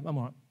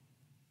all right.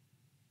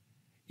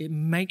 It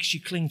makes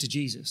you cling to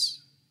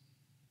Jesus.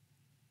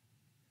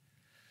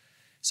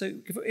 So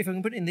if I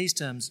can put it in these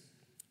terms,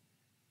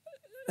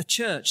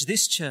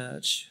 this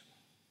church,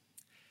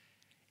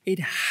 it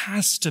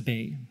has to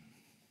be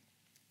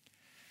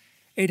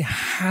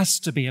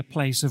a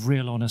place of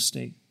real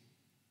honesty.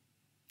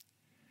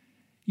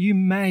 You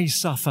may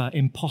suffer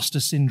imposter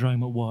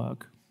syndrome at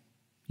work.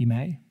 You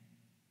may.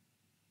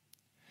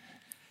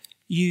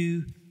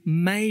 You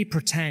may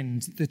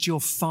pretend that you're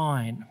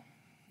fine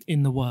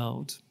in the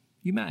world.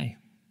 You may.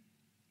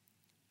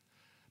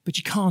 But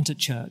you can't at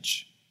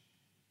church.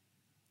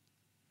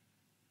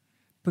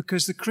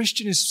 Because the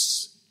Christian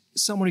is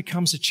someone who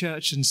comes to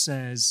church and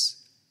says,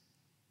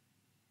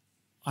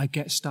 I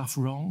get stuff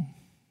wrong.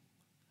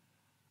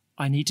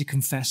 I need to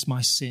confess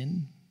my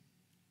sin.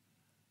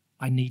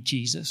 I need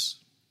Jesus.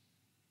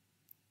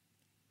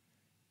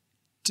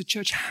 The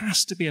church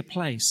has to be a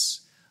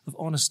place of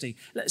honesty.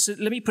 So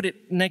let me put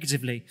it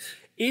negatively.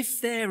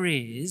 If there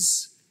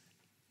is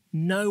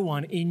no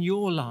one in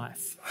your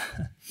life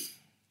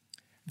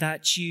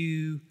that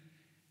you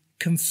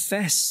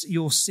confess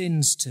your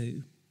sins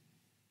to,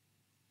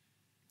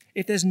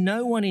 if there's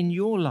no one in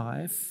your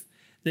life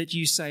that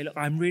you say, look,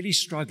 I'm really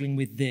struggling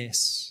with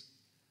this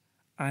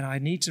and I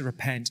need to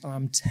repent, and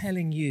I'm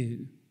telling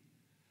you,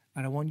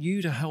 and I want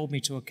you to hold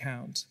me to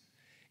account.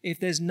 If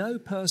there's no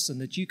person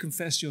that you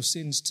confess your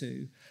sins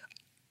to,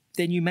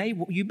 then you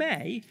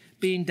may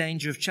be in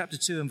danger of chapter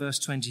 2 and verse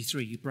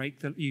 23.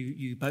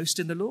 You boast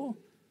in the law,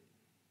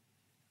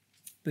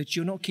 but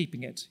you're not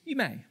keeping it. You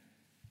may.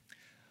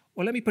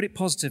 Well, let me put it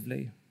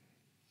positively.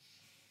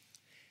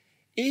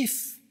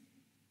 If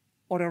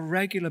on a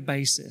regular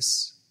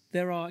basis,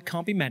 it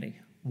can't be many,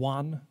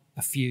 one,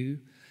 a few,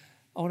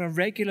 on a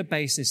regular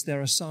basis,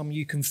 there are some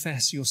you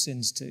confess your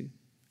sins to. You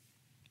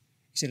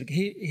say, look,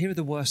 here are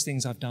the worst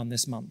things I've done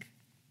this month.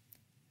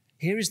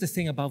 Here is the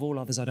thing above all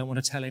others I don't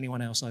want to tell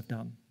anyone else I've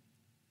done.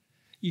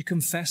 You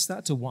confess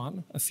that to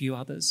one, a few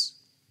others.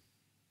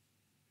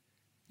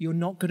 You're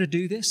not going to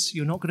do this.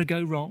 You're not going to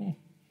go wrong.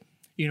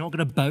 You're not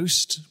going to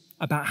boast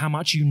about how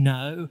much you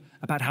know,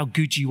 about how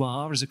good you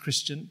are as a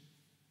Christian.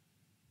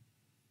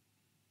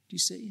 Do you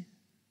see?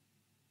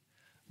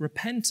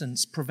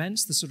 Repentance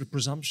prevents the sort of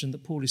presumption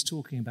that Paul is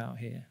talking about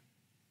here.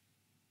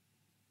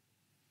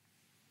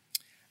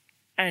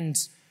 And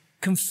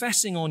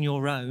confessing on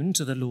your own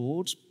to the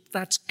Lord,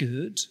 that's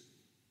good.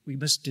 We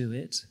must do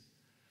it.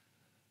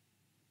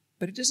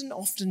 But it doesn't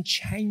often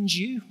change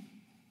you.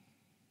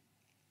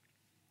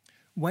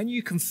 When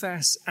you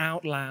confess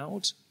out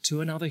loud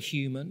to another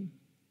human,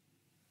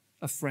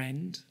 a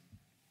friend,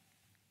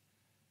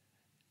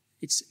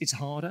 it's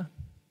harder.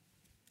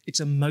 It's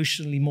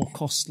emotionally more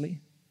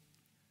costly.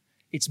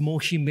 It's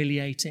more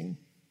humiliating.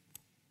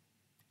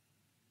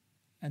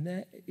 And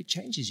it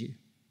changes you.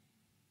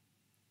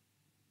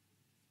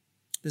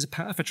 There's a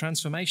power for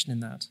transformation in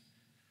that.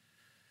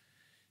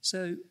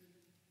 So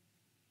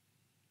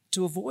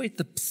to avoid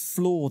the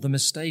flaw, the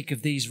mistake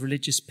of these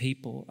religious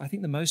people, I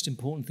think the most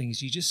important thing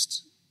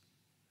is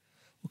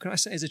what can I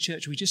say as a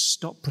church? We just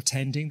stop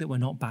pretending that we're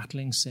not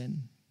battling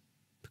sin,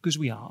 because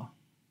we are,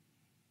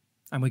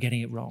 and we're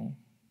getting it wrong.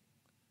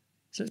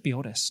 So let's be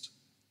honest.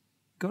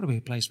 Got to be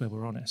a place where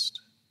we're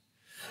honest.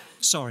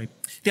 Sorry.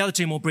 The other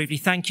two more briefly.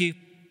 Thank you.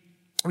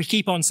 We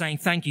keep on saying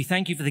thank you.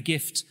 Thank you for the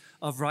gift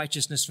of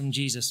righteousness from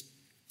Jesus.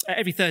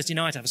 Every Thursday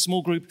night, I have a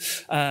small group.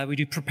 We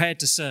do Prepared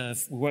to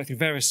Serve. We work through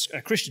various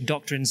Christian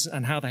doctrines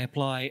and how they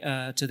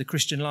apply to the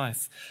Christian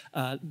life.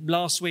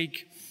 Last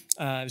week,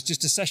 it was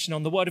just a session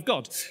on the Word of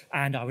God.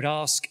 And I did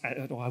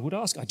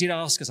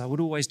ask, as I would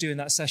always do in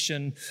that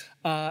session,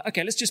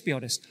 okay, let's just be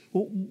honest.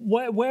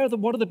 What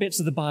are the bits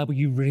of the Bible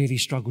you really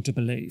struggle to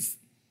believe?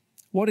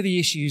 What are the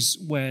issues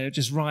where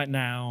just right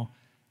now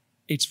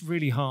it's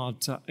really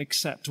hard to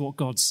accept what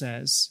God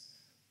says?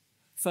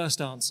 First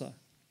answer.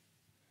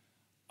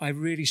 I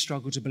really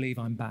struggle to believe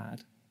I'm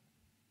bad,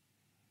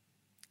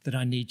 that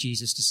I need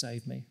Jesus to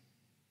save me.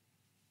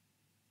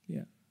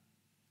 Yeah.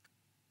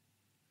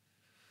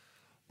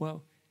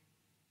 Well,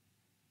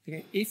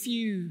 okay, if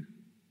you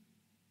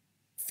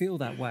feel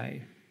that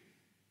way,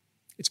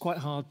 it's quite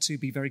hard to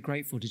be very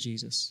grateful to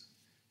Jesus.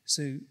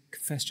 So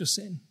confess your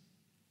sin.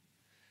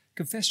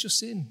 Confess your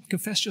sin.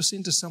 Confess your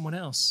sin to someone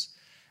else.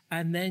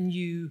 And then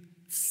you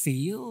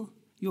feel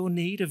your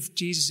need of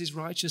Jesus'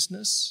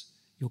 righteousness.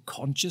 You're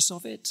conscious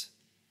of it.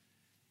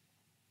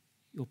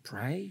 You'll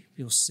pray,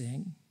 you'll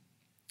sing.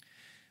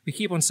 We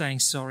keep on saying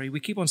sorry.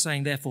 We keep on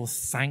saying, therefore,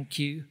 thank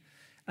you.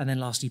 And then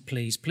lastly,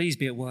 please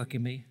be at work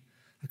in me.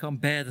 I can't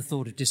bear the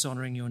thought of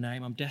dishonoring your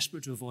name. I'm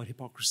desperate to avoid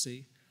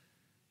hypocrisy.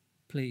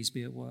 Please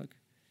be at work.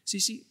 So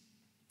you see,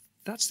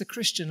 that's the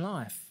Christian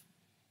life.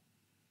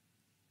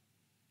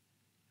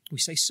 We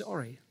say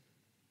sorry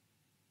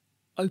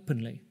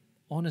openly,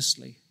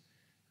 honestly.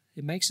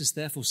 It makes us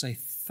therefore say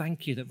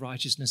thank you that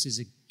righteousness is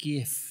a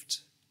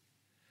gift.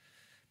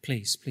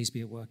 Please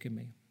be at work in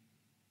me.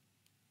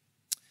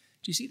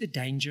 Do you see the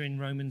danger in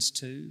Romans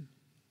 2?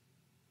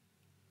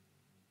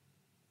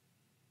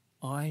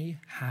 I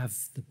have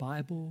the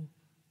Bible.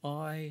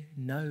 I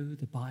know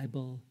the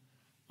Bible.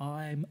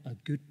 I'm a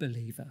good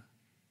believer.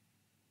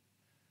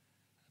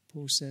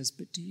 Paul says,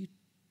 but do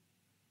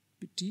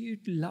you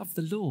love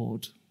the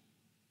Lord?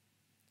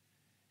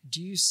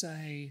 Do you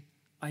say,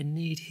 I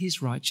need his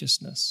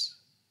righteousness?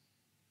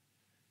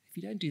 If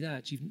you don't do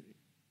that, you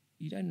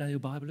don't know your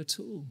Bible at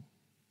all.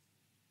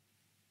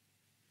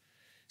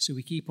 So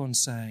we keep on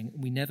saying,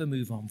 we never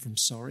move on from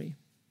sorry.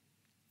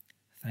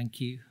 Thank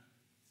you.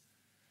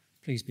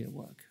 Please be at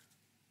work.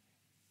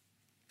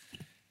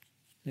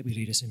 Let me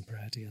lead us in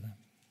prayer together.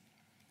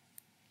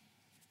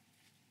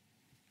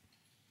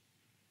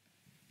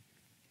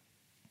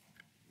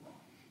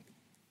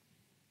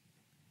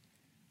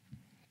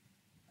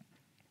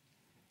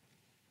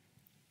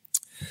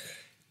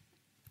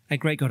 Hey,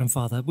 great God and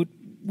Father, would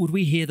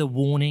we hear the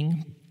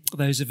warning,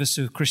 those of us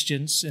who are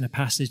Christians, in a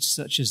passage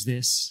such as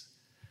this,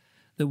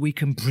 that we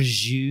can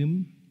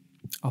presume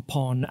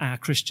upon our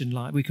Christian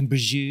life. We can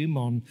presume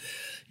on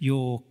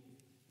your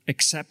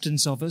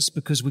acceptance of us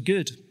because we're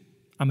good.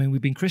 I mean,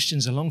 we've been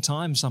Christians a long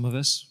time, some of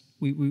us.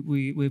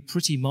 We're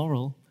pretty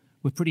moral.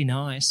 We're pretty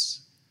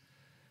nice.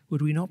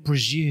 Would we not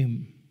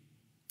presume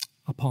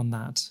upon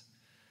that?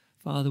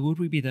 Father, would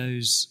we be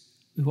those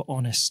who are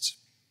honest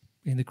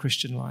in the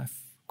Christian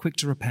life, quick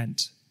to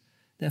repent,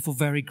 therefore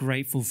very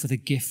grateful for the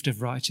gift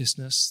of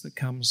righteousness that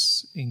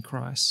comes in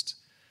Christ,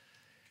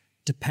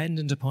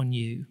 dependent upon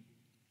you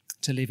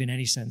to live in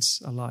any sense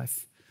a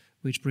life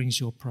which brings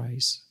your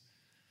praise.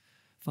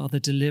 Father,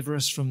 deliver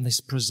us from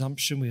this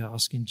presumption, we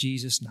ask in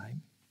Jesus'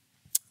 name.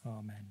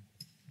 Amen.